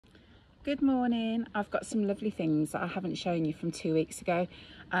Good morning. I've got some lovely things that I haven't shown you from 2 weeks ago.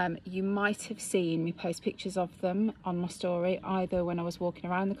 You might have seen me post pictures of them on my story, either when I was walking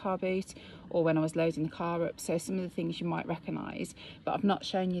around the car boot or when I was loading the car up. So some of the things you might recognise, but I've not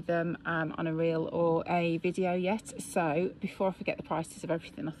shown you them on a reel or a video yet. So before I forget the prices of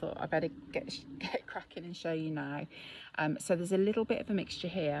everything, I thought I better get cracking and show you now. So there's a little bit of a mixture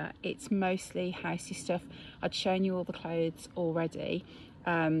here. It's mostly housey stuff. I'd shown you all the clothes already.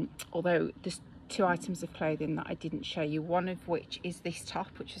 Although there's 2 items of clothing that I didn't show you, one of which is this top,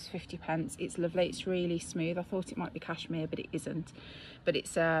 which was 50p. It's lovely, it's really smooth. I thought it might be cashmere, but it isn't. But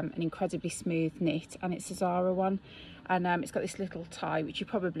it's an incredibly smooth knit, and it's a Zara one, and it's got this little tie which you're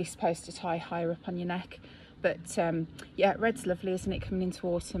probably supposed to tie higher up on your neck. But yeah, red's lovely, isn't it, coming into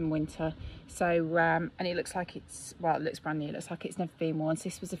autumn, winter. So and it looks like it's, well, it looks brand new, it looks like it's never been worn. So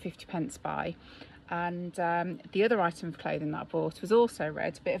this was a 50p buy. And the other item of clothing that I bought was also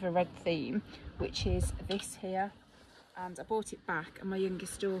red, a bit of a red theme, which is this here. And I bought it back, and my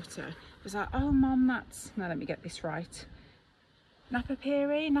youngest daughter was like, oh mum, that's, now let me get this right,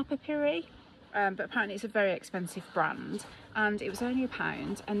 Napapiri. But apparently it's a very expensive brand, and it was only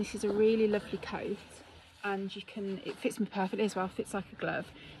 £1. And this is a really lovely coat, and you can, it fits me perfectly as well, fits like a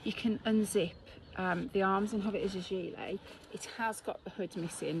glove. You can unzip the arms and have it as a gilet. It has got the hood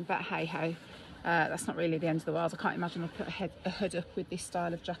missing, but hey ho. That's not really the end of the world. I can't imagine I'd put a hood up with this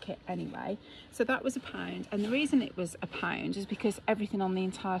style of jacket anyway. So that was £1, and the reason it was £1 is because everything on the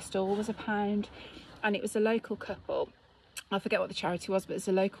entire store was £1, and it was a local couple. I forget what the charity was, but it's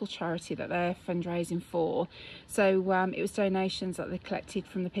a local charity that they're fundraising for. So it was donations that they collected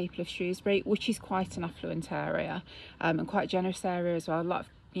from the people of Shrewsbury, which is quite an affluent area, and quite a generous area as well. A lot of,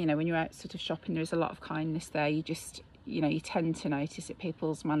 you know, when you're out sort of shopping, there's a lot of kindness there. You just, you know, you tend to notice that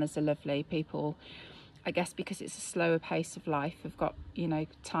people's manners are lovely. People, I guess because it's a slower pace of life, have got, you know,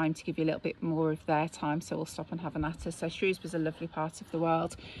 time to give you a little bit more of their time, so we'll stop and have a natter. So Shrewsbury's a lovely part of the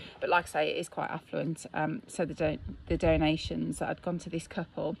world, but like I say, it is quite affluent. So the donations that had gone to this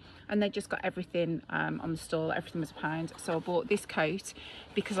couple, and they just got everything on the stall. Everything was £1. So I bought this coat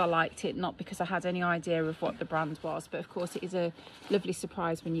because I liked it, not because I had any idea of what the brand was. But of course it is a lovely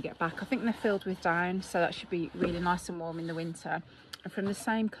surprise when you get back. I think they're filled with down, so that should be really nice and warm in the winter. And from the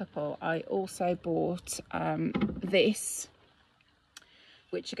same couple, I also bought this,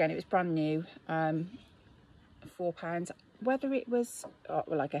 which again, it was brand new, £4. Whether it was, oh,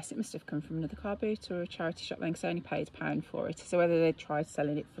 well, I guess it must have come from another car boot or a charity shop then, because I only paid £1 for it. So whether they'd tried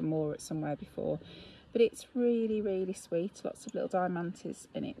selling it for more at somewhere before. But it's really, really sweet. Lots of little diamantes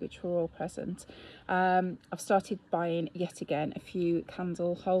in it, which were all present. I've started buying, yet again, a few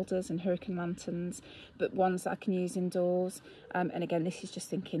candle holders and hurricane lanterns, but ones that I can use indoors. And again, this is just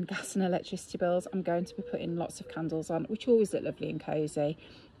thinking gas and electricity bills. I'm going to be putting lots of candles on, which always look lovely and cosy.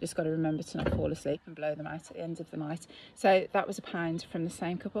 Just got to remember to not fall asleep and blow them out at the end of the night. So that was £1 from the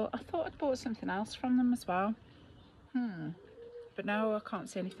same couple. I thought I'd bought something else from them as well. But no, I can't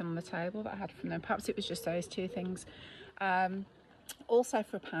see anything on the table that I had from them. Perhaps it was just those 2 things. Also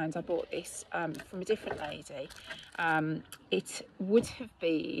for £1, I bought this from a different lady. It would have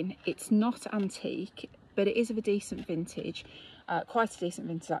been, it's not antique, but it is of a decent vintage, quite a decent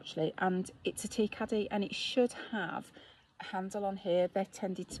vintage actually, and it's a tea caddy, and it should have a handle on here. They're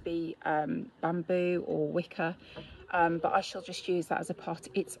tended to be bamboo or wicker, but I shall just use that as a pot.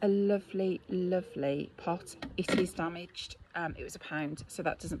 It's a lovely, lovely pot. It is damaged. It was £1, so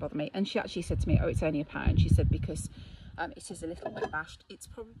that doesn't bother me. And she actually said to me, oh, it's only £1. She said because it is a little bit bashed. It's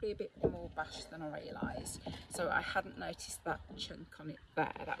probably a bit more bashed than I realise. So I hadn't noticed that chunk on it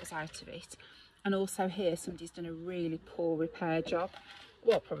there. That was out of it. And also here, somebody's done a really poor repair job.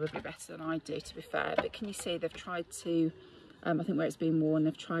 Well, probably better than I do, to be fair. But can you see they've tried to, I think where it's been worn,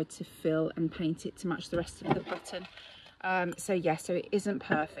 they've tried to fill and paint it to match the rest of the pattern. So yeah, so it isn't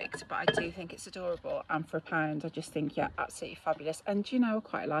perfect, but I do think it's adorable, and for £1 I just think, yeah, absolutely fabulous. And you know, I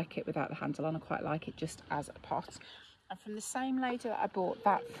quite like it without the handle on. I quite like it just as a pot. And from the same lady that I bought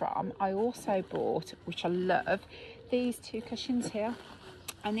that from, I also bought, which I love, these 2 cushions here,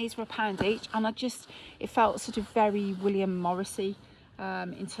 and these were £1 each, and I just, it felt sort of very William Morrissey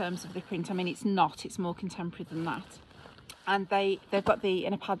in terms of the print. I mean, it's not, it's more contemporary than that. And they've got the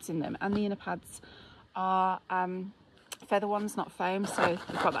inner pads in them, and the inner pads are feather ones, not foam, so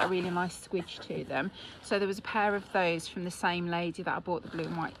they've got that really nice squidge to them. So there was a pair of those from the same lady that I bought the blue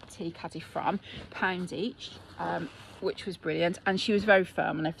and white tea caddy from, £1 each, which was brilliant. And she was very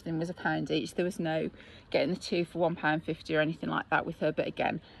firm and everything was £1 each. There was no getting the 2 for £1.50 or anything like that with her, but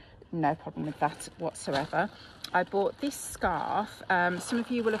again, no problem with that whatsoever. I bought this scarf. Some of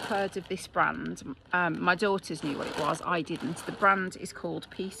you will have heard of this brand. My daughters knew what it was, I didn't. The brand is called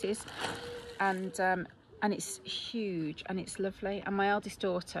Pieces, and it's huge and it's lovely. And my eldest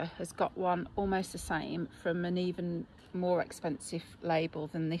daughter has got one almost the same from an even more expensive label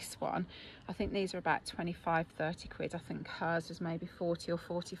than this one. I think these are about 25-30 quid. I think hers was maybe 40 or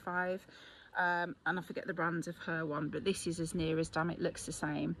 45. And I forget the brand of her one, but this is as near as damn it looks the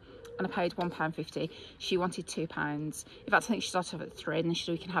same. And I paid £1.50. She wanted £2. In fact, I think she started off at 3, and then she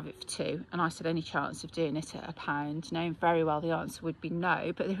said we can have it for 2. And I said, any chance of doing it at £1? Knowing very well the answer would be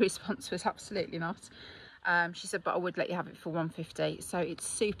no, but the response was absolutely not. She said, but I would let you have it for £1.50. So it's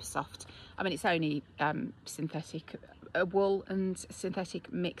super soft. I mean, it's only synthetic, wool and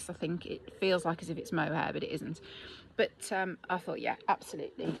synthetic mix. I think it feels like as if it's mohair, but it isn't. But I thought, yeah,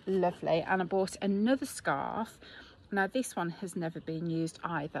 absolutely lovely. And I bought another scarf. Now this one has never been used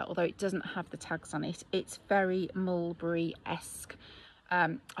either, although it doesn't have the tags on it. It's very Mulberry-esque.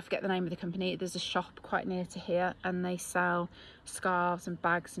 I forget the name of the company. There's a shop quite near to here, and they sell scarves and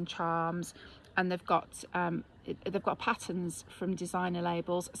bags and charms, and they've got patterns from designer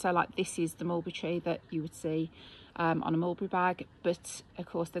labels. So like this is the mulberry tree that you would see on a mulberry bag, but of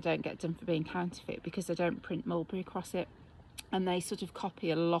course they don't get done for being counterfeit because they don't print mulberry across it, and they sort of copy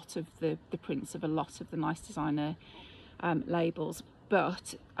a lot of the prints of a lot of the nice designer labels.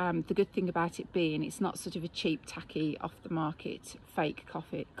 But the good thing about it being, it's not sort of a cheap, tacky, off the market fake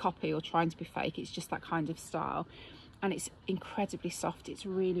copy or trying to be fake. It's just that kind of style, and it's incredibly soft. It's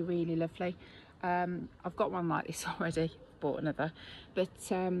really, really lovely. I've got one like this already, bought another, but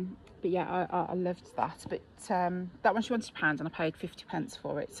yeah, I loved that. But that one she wanted £1, and I paid 50p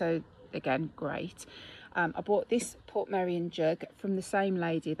for it, so again, great. I bought this Portmeirion jug from the same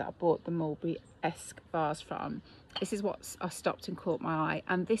lady that I bought the Mulberry-esque vase from. This is what I stopped and caught my eye,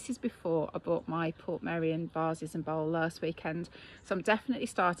 and this is before I bought my Portmeirion vases and bowl last weekend, so I'm definitely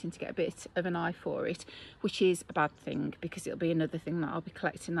starting to get a bit of an eye for it, which is a bad thing because it'll be another thing that I'll be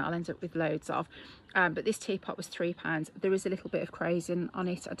collecting that I'll end up with loads of. But this teapot was £3. There is a little bit of crazing on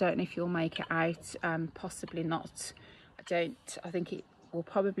it. I don't know if you'll make it out, possibly not. I think it will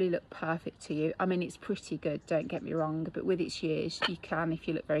probably look perfect to you. I mean, it's pretty good, don't get me wrong, but with its years you can, if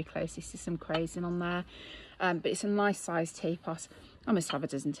you look very close, see some crazing on there. But it's a nice sized teapot. I must have a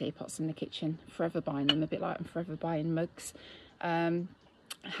dozen teapots in the kitchen, forever buying them, a bit like I'm forever buying mugs.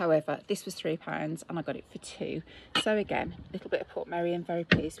 However, this was £3 and I got it for 2. So again, a little bit of Portmeirion, very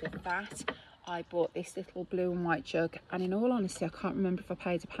pleased with that. I bought this little blue and white jug, and in all honesty, I can't remember if I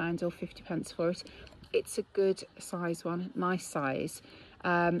paid £1 or 50p for it. It's a good size one, nice size.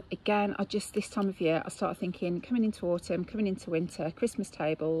 Again, this time of year, I start thinking, coming into autumn, coming into winter, Christmas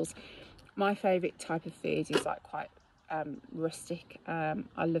tables. My favourite type of food is like quite rustic. I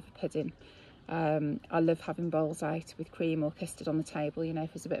love a pudding. I love having bowls out with cream or custard on the table, you know,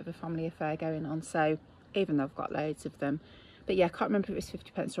 if there's a bit of a family affair going on. So even though I've got loads of them, but yeah, I can't remember if it was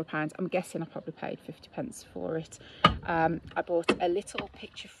 50p or £1. I'm guessing I probably paid 50p for it. I bought a little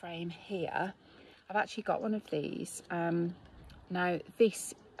picture frame here. I've actually got one of these. Now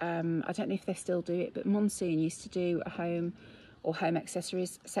this, I don't know if they still do it, but Monsoon used to do a home or home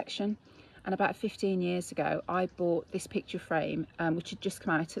accessories section. And about 15 years ago, I bought this picture frame, which had just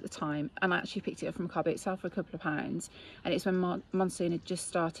come out at the time, and I actually picked it up from Cobby itself for a couple of pounds. And it's when Monsoon had just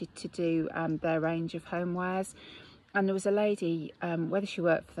started to do their range of homewares. And there was a lady, whether she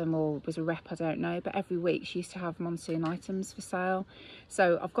worked for them or was a rep, I don't know, but every week she used to have Monsoon items for sale.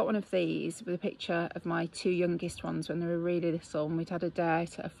 So I've got one of these with a picture of my 2 youngest ones when they were really little, and we'd had a day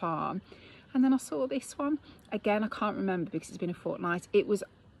out at a farm. And then I saw this one. Again, I can't remember because it's been a fortnight.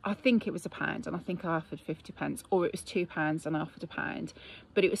 I think it was £1, and I think I offered 50p, or it was £2 and I offered £1,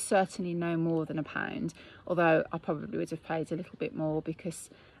 but it was certainly no more than £1, although I probably would have paid a little bit more because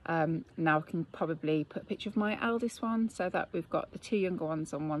now I can probably put a picture of my eldest one, so that we've got the 2 younger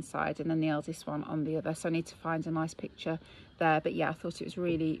ones on one side and then the eldest one on the other. So I need to find a nice picture there, but yeah, I thought it was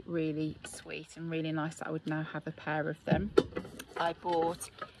really, really sweet and really nice that I would now have a pair of them. I bought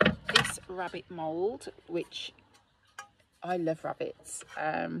this rabbit mould, which I love rabbits.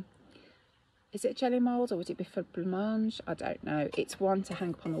 Is it a jelly mould or would it be for blancmange? I don't know. It's one to hang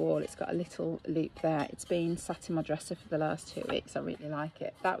up on the wall. It's got a little loop there. It's been sat in my dresser for the last 2 weeks. I really like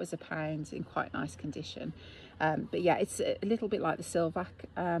it. That was £1 in quite nice condition. But yeah, it's a little bit like the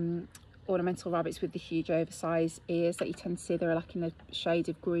Silvac ornamental rabbits with the huge oversized ears that you tend to see. They're like in a shade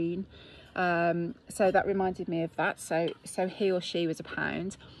of green. So that reminded me of that. So he or she was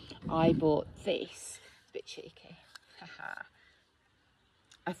 £1. I bought this. It's a bit cheeky.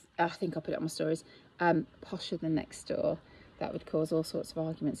 I think I'll put it on my stories. Posher than next door. that would cause all sorts of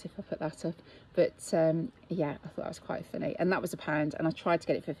arguments if I put that up. But yeah, I thought that was quite funny. And that was £1, and I tried to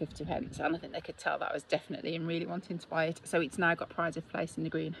get it for 50p, and I think they could tell that I was definitely and really wanting to buy it. So it's now got pride of place in the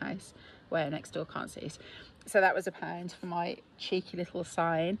greenhouse where next door can't see it. So that was £1 for my cheeky little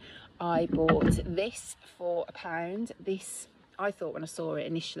sign. I bought this for £1. This, I thought when I saw it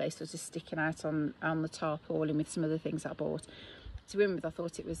initially, sort of sticking out on the tarpaulin with some other things I bought. To begin with, I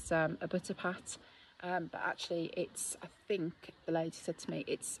thought it was a butter pat, but actually it's, I think the lady said to me,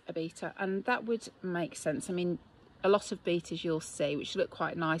 it's a beater, and that would make sense. I mean, a lot of beaters you'll see, which look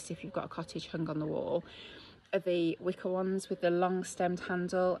quite nice if you've got a cottage hung on the wall, are the wicker ones with the long stemmed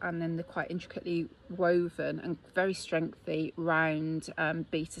handle, and then the quite intricately woven and very strengthy round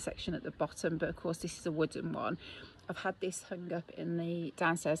beater section at the bottom. But of course this is a wooden one. I've had this hung up in the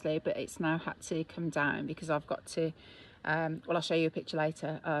downstairs loo, but it's now had to come down because I've got to well, I'll show you a picture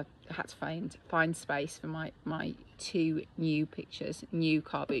later. I had to find space for my 2 new pictures, new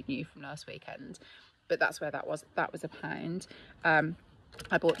car boot new from last weekend, but that's where that was £1.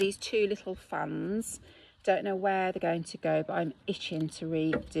 I bought these 2 little fans. Don't know where they're going to go, but I'm itching to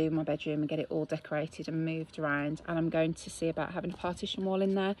redo my bedroom and get it all decorated and moved around, and I'm going to see about having a partition wall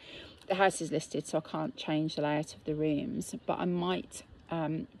in there. The house is listed, so I can't change the layout of the rooms, but I might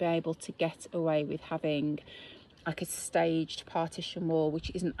be able to get away with having like a staged partition wall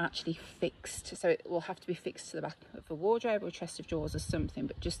which isn't actually fixed, so it will have to be fixed to the back of a wardrobe or a chest of drawers or something,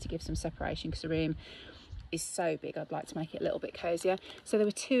 but just to give some separation because the room is so big. I'd like to make it a little bit cozier. So there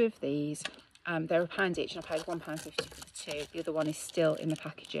were 2 of these. They were £1 each, and I paid £1.50 for the 2. The other one is still in the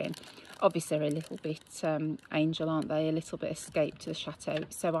packaging. Obviously they're a little bit angel, aren't they? A little bit escape to the chateau.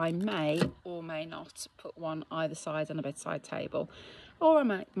 So I may or may not put one either side on a bedside table, or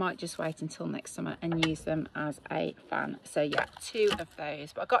I might just wait until next summer and use them as a fan. So yeah, 2 of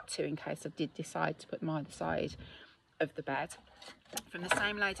those, but I got 2 in case I did decide to put them either side of the bed. From the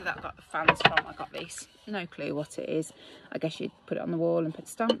same lady that I got the fans from, I got this. No clue what it is. I guess you'd put it on the wall and put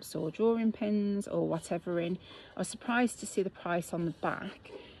stamps or drawing pins or whatever in. I was surprised to see the price on the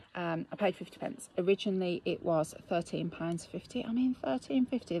back. I paid 50p. Originally it was £13.50. I mean,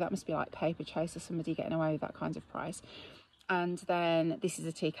 £13.50, that must be like Paper Chase or somebody getting away with that kind of price. And then this is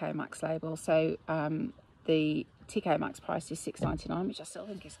a TK Maxx label, so the TK Maxx price is £6.99, which I still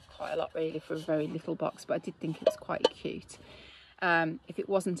think is quite a lot really for a very little box, but I did think it was quite cute. If it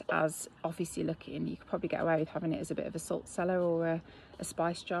wasn't as officey looking, you could probably get away with having it as a bit of a salt cellar or a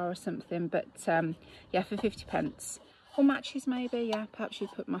spice jar or something. But yeah, for 50p, or matches maybe. Yeah, perhaps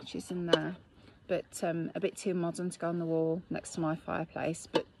you'd put matches in there, but a bit too modern to go on the wall next to my fireplace.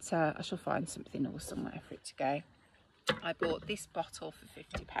 But I shall find something or somewhere for it to go. I bought this bottle for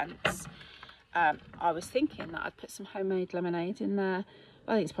 50p. I was thinking that I'd put some homemade lemonade in there.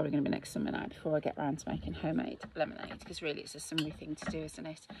 I think it's probably going to be next summer now before I get around to making homemade lemonade, because really it's a summery thing to do, isn't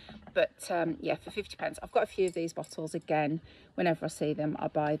it? But yeah, for 50p, I've got a few of these bottles. Again, whenever I see them, I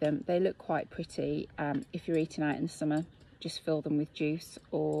buy them. They look quite pretty. If you're eating out in the summer, just fill them with juice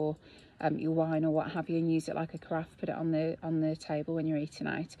or your wine or what have you, and use it like a carafe. Put it on the table when you're eating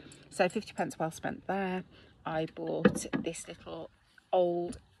out. So 50p well spent there. I bought this little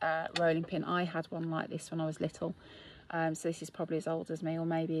old rolling pin. I had one like this when I was little. So this is probably as old as me, or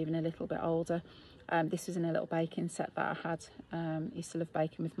maybe even a little bit older. This was in a little baking set that I had. Used to love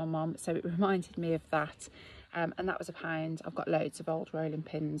baking with my mum, so it reminded me of that. And that was £1. I've got loads of old rolling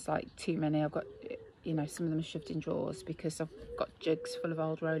pins, like too many. I've got, you know, some of them are shoved in drawers because I've got jugs full of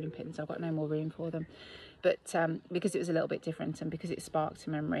old rolling pins. I've got no more room for them. But because it was a little bit different and because it sparked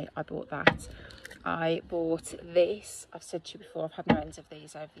a memory, I bought that. I bought this. I've said to you before, I've had no ends of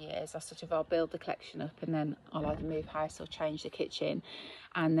these over the years. I'll build the collection up and then I'll either move house or change the kitchen,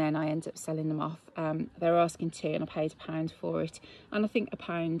 and then I end up selling them off. They were asking £2 and I paid £1 for it, and I think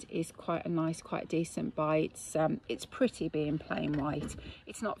 £1 is quite a nice, quite decent buy. It's pretty being plain white.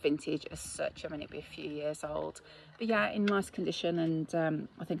 It's not vintage as such. I mean, it'd be a few years old, but yeah, in nice condition. And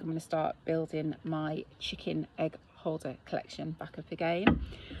I think I'm going to start building my chicken egg holder collection back up again.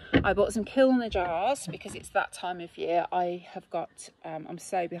 I bought some Kilner jars because it's that time of year. I have got I'm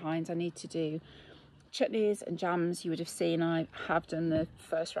so behind. I need to do chutneys and jams. You would have seen I have done the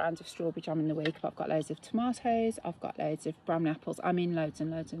first round of strawberry jam in the week, but I've got loads of tomatoes, I've got loads of Bramley apples. I mean, loads and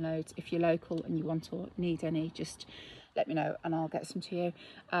loads and loads. If you're local and you want or need any, just let me know and I'll get some to you.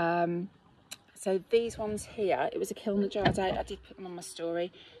 So these ones here, it was a Kilner jar day. I did put them on my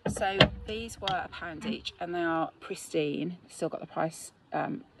story. So these were £1 each and they are pristine. Still got the price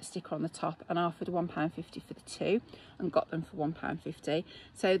sticker on the top, and I offered £1.50 for the 2 and got them for £1.50.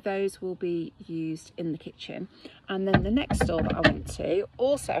 So those will be used in the kitchen. And then the next store that I went to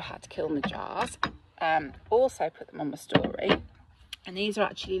also had Kilner jars. also put them on my story. And these are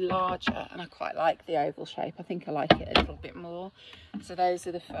actually larger, and I quite like the oval shape. I think I like it a little bit more. So those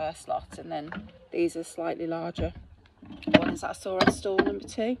are the first lot, and then these are slightly larger ones that I saw on stall number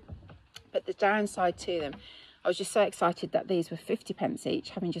 2. But the downside to them, I was just so excited that these were 50p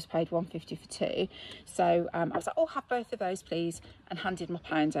each, having just paid £1.50 for 2. So I was like, oh, have both of those please, and handed my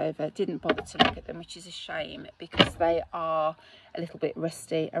pounds over. Didn't bother to look at them, which is a shame because they are a little bit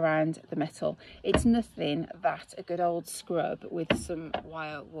rusty around the metal. It's nothing that a good old scrub with some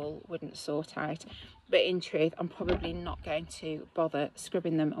wire wool wouldn't sort out. But in truth, I'm probably not going to bother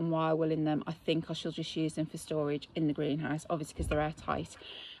scrubbing them and wire wooling them. I think I shall just use them for storage in the greenhouse, obviously because they're airtight.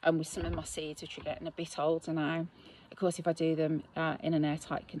 And with some of my seeds, which are getting a bit older now, of course, if I do them in an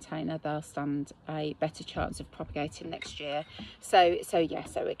airtight container, they'll stand a better chance of propagating next year. So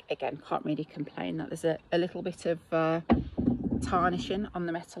again, can't really complain that there's a little bit of tarnishing on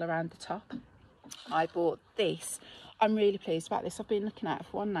the metal around the top. I bought this. I'm really pleased about this. I've been looking at it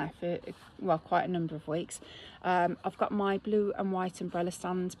for one now for, well, quite a number of weeks. I've got my blue and white umbrella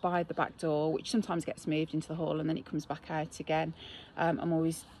stand by the back door, which sometimes gets moved into the hall and then it comes back out again. I'm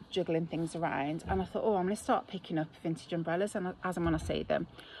always juggling things around, and I thought, oh, I'm going to start picking up vintage umbrellas and as and when I see them.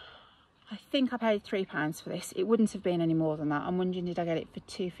 I think I paid £3 for this. It wouldn't have been any more than that. I'm wondering, did I get it for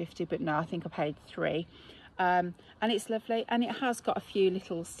 £2.50? But no, I think I paid £3. And it's lovely, and it has got a few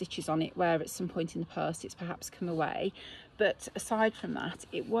little stitches on it where at some point in the past it's perhaps come away, but aside from that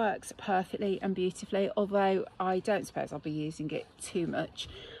it works perfectly and beautifully, although I don't suppose I'll be using it too much.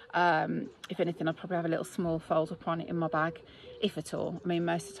 If anything, I'll probably have a little small fold up on it in my bag, if at all. I mean,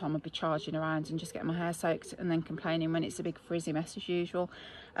 most of the time I'll be charging around and just getting my hair soaked and then complaining when it's a big frizzy mess as usual.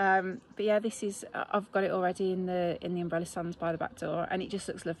 But yeah, this is, I've got it already in the umbrella stands by the back door, and it just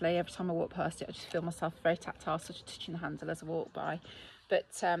looks lovely. Every time I walk past it I just feel myself very tactile, such a touching the handle as I walk by.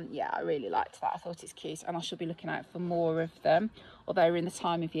 But yeah, I really liked that. I thought it's cute, and I shall be looking out for more of them, although we're in the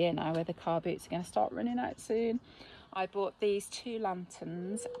time of year now where the car boots are going to start running out soon. I bought these 2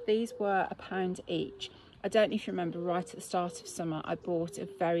 lanterns. These were £1 each. I don't know if you remember, right at the start of summer I bought a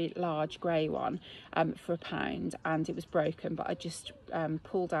very large grey one for £1, and it was broken, but I just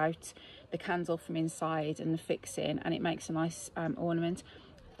pulled out the candle from inside and the fixing, and it makes a nice ornament.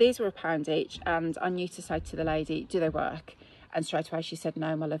 These were £1 each, and I knew to say to the lady, do they work? And straight away she said,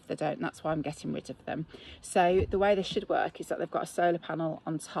 no, my love, they don't, and that's why I'm getting rid of them. So the way they should work is that they've got a solar panel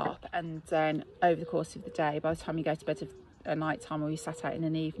on top, and then over the course of the day, by the time you go to bed at night time or you sat out in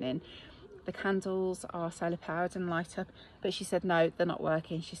an evening, the candles are solar powered and light up. But she said, no, they're not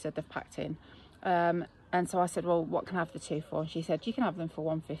working. She said they've packed in. And so I said, well, what can I have the 2 for? And she said, you can have them for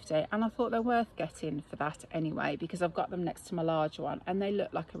 £1.50. And I thought they're worth getting for that anyway, because I've got them next to my larger one and they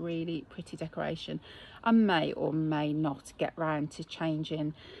look like a really pretty decoration. I may or may not get round to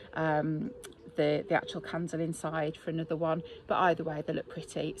changing the actual candle inside for another one, but either way they look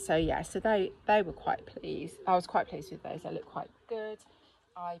pretty. So yeah, so they were quite pleased. I was quite pleased with those. They look quite good.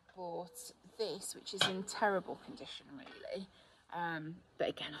 I bought this, which is in terrible condition really. But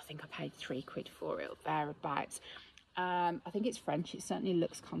again, I think I paid £3 for it, or thereabouts. I think it's French. It certainly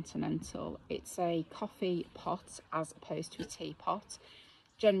looks continental. It's a coffee pot as opposed to a teapot.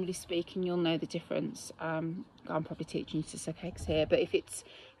 Generally speaking, you'll know the difference. I'm probably teaching you to suck eggs here, but if it's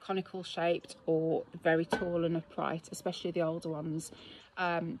conical shaped or very tall and upright, especially the older ones,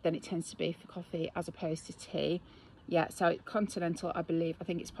 then it tends to be for coffee as opposed to tea. Yeah, so continental, I believe. I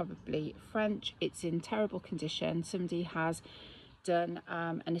think it's probably French. It's in terrible condition. Somebody has done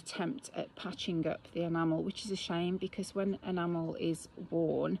an attempt at patching up the enamel, which is a shame, because when enamel is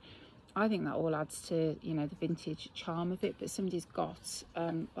worn, I think that all adds to, you know, the vintage charm of it. But somebody's got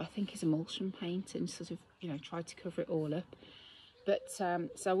I think it's emulsion paint and sort of, you know, tried to cover it all up. But so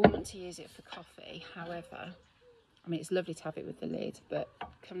I wouldn't want to use it for coffee. However, I mean, it's lovely to have it with the lid, but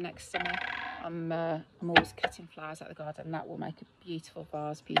come next summer I'm always cutting flowers out of the garden, and that will make a beautiful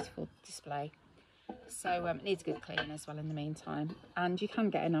vase, beautiful display. So it needs a good clean as well in the meantime. And you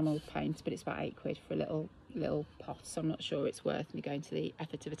can get enamel paint, but it's about £8 for a little pot, so I'm not sure it's worth me going to the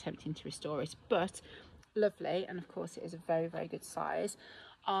effort of attempting to restore it. But lovely, and of course it is a very, very good size.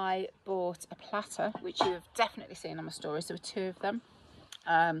 I bought a platter, which you have definitely seen on my stories. There were 2 of them.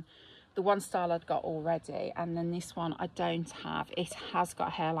 The one style I'd got already, and then this one I don't have. It has got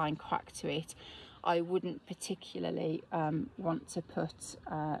a hairline crack to it. I wouldn't particularly want to put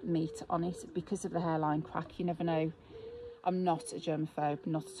meat on it because of the hairline crack. You never know. I'm not a germaphobe,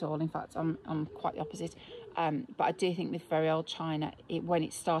 not at all. In fact, I'm quite the opposite. But I do think with very old china, when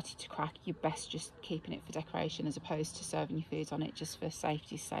it started to crack, you're best just keeping it for decoration as opposed to serving your food on it just for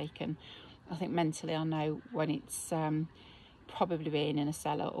safety's sake. And I think mentally I know when it's probably being in a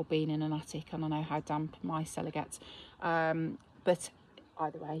cellar or being in an attic, and I know how damp my cellar gets. But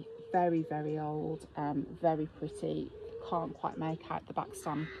either way, very, very old, very pretty. Can't quite make out the back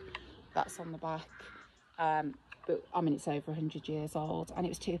stamp that's on the back. But I mean, it's over 100 years old, and it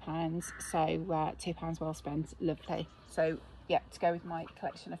was £2, so £2 well spent. Lovely. So yeah, to go with my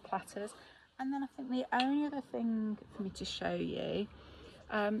collection of platters. And then I think the only other thing for me to show you,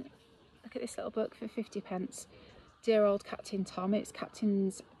 look at this little book for 50p. Dear old Captain Tom. It's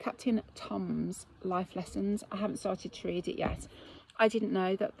Captain Tom's life lessons. I haven't started to read it yet. I didn't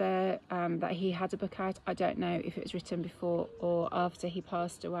know that that he had a book out. I don't know if it was written before or after he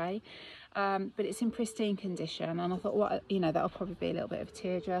passed away, but it's in pristine condition, and I thought, what, you know, that'll probably be a little bit of a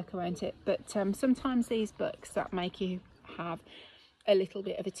tearjerker, won't it? But sometimes these books that make you have a little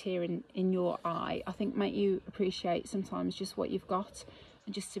bit of a tear in your eye, I think make you appreciate sometimes just what you've got,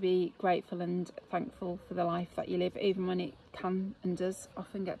 and just to be grateful and thankful for the life that you live, even when it can and does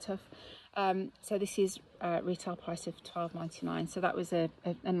often get tough. So this is retail price of £12.99, so that was a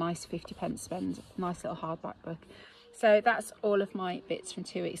nice 50p spend, nice little hardback book. So that's all of my bits from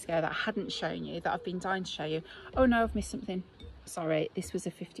 2 weeks ago that I hadn't shown you, that I've been dying to show you. Oh no, I've missed something. Sorry, this was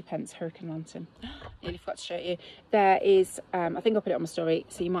a 50p hurricane lantern. Nearly forgot to show you. There is, I think I put it on my story,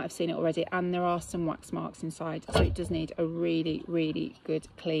 so you might have seen it already, and there are some wax marks inside, so it does need a really, really good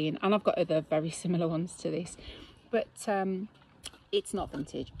clean. And I've got other very similar ones to this, but it's not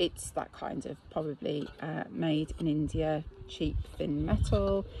vintage. It's that kind of probably made in India, cheap thin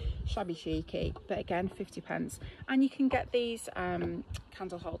metal, shabby chicy, but again 50p. And you can get these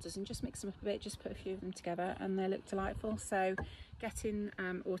candle holders and just mix them up a bit, just put a few of them together, and they look delightful. So getting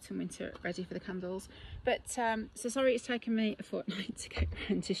autumn winter ready for the candles. But so sorry it's taken me a fortnight to get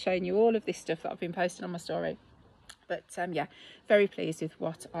around to showing you all of this stuff that I've been posting on my story, but yeah, very pleased with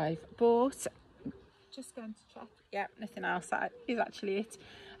what I've bought. Just going to check. Yeah, nothing else. That is actually it.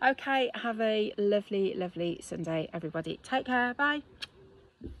 Okay, have a lovely, lovely Sunday, everybody. Take care. Bye.